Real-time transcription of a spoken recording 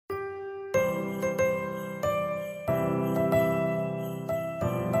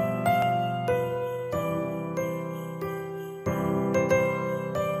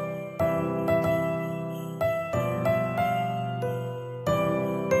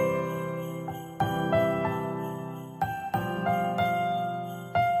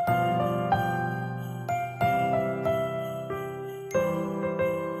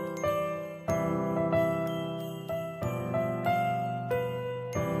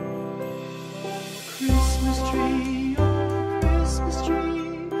tree, oh Christmas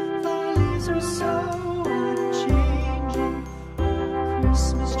tree, thy leaves are so unchanging. Oh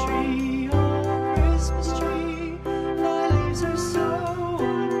Christmas tree, oh Christmas tree, thy leaves are so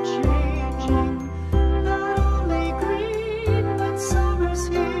unchanging. Not only green when summer's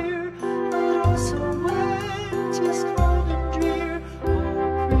here, but also when 'tis cold and drear.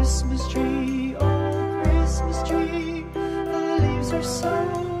 Oh Christmas tree, oh Christmas tree, thy leaves are so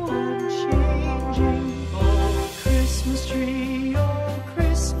unchanging. Oh Christmas tree,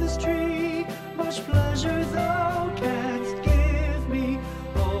 much pleasure thou canst give me.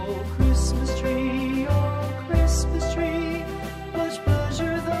 Oh Christmas tree, much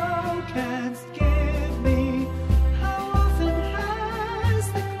pleasure thou canst give me. How often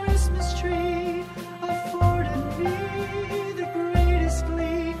has the Christmas tree afforded me the greatest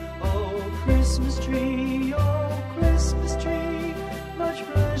glee. Oh Christmas tree, much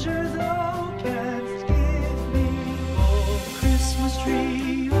pleasure thou canst give me. Oh Christmas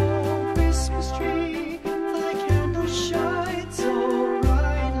tree, thy candle shines so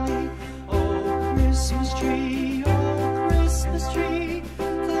brightly. Oh Christmas tree,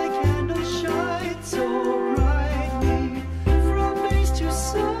 thy candle shines so brightly. From base to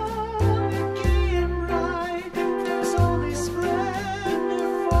summit, gay and bright, there's only splendor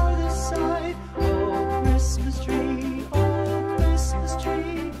for the sight. Oh Christmas tree,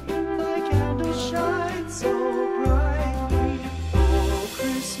 thy candle shines so brightly. Oh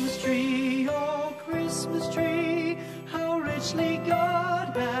Christmas tree, how richly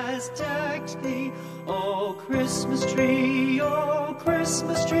God has decked thee. Oh Christmas tree,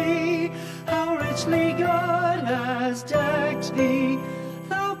 how richly God has decked thee.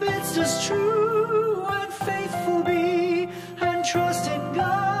 Thou bidst us true and faithful be, and trust in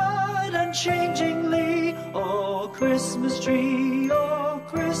God unchangingly. Oh Christmas tree,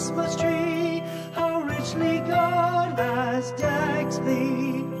 how richly God has decked thee.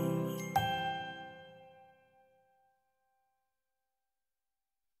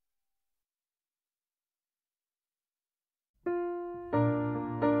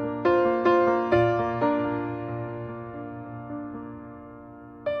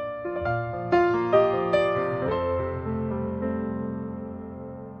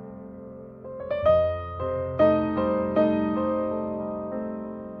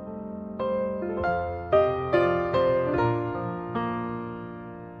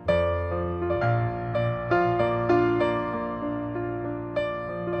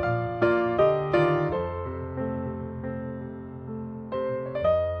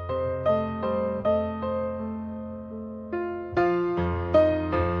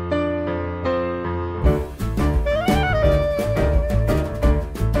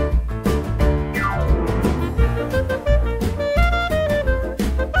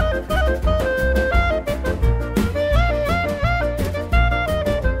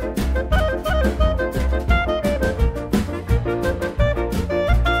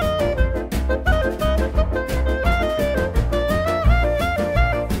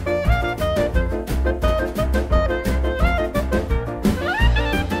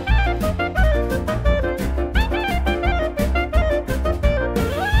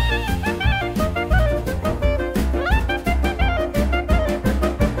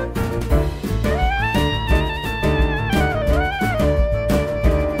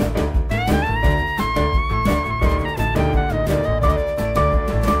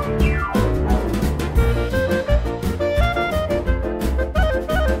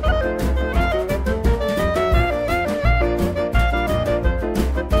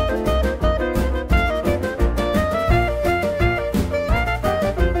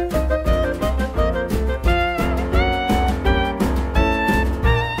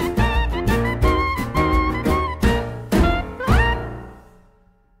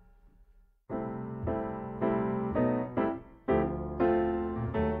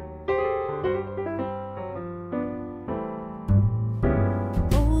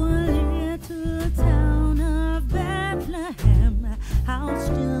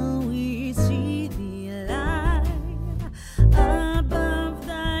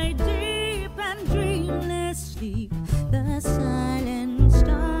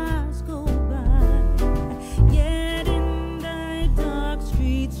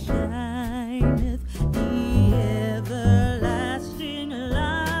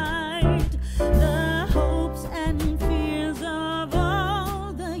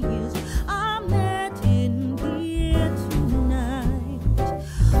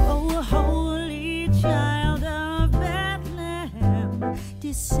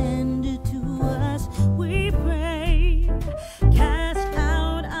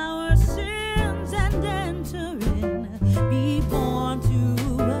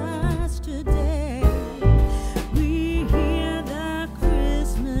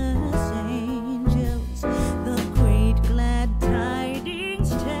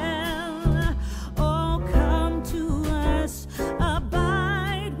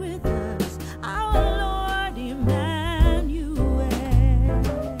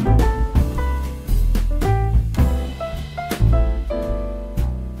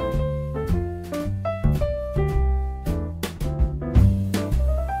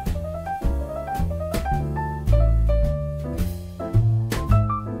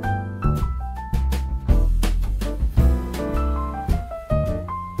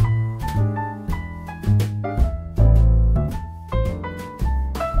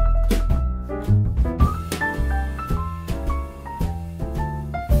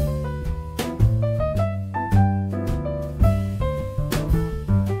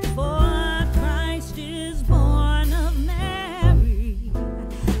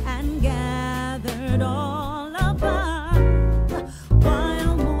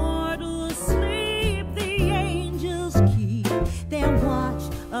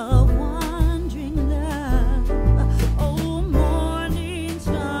 of wandering love. Oh, morning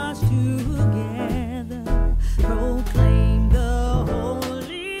stars together proclaim the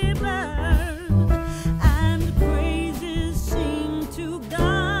holy birth, and praises sing to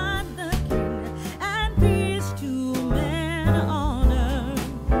God the King, and peace to men on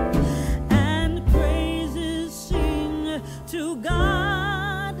earth, and praises sing to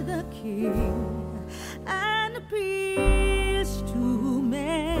God the King, and peace to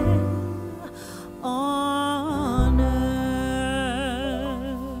men on earth.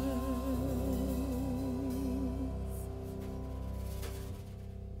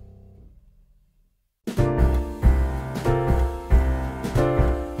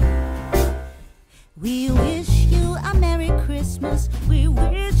 We wish you a Merry Christmas. We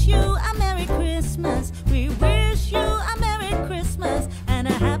wish you a Merry Christmas. We wish you a Merry Christmas and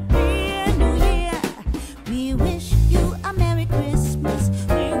a Happy New Year. We wish you a Merry Christmas.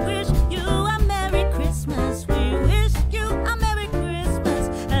 We wish you a Merry Christmas. We wish you a Merry Christmas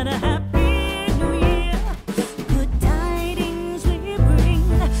and a Happy New Year. Good tidings we bring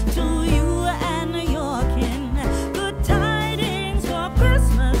to you and your kin. Good tidings for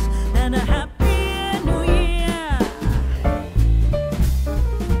Christmas and a Happy New Year.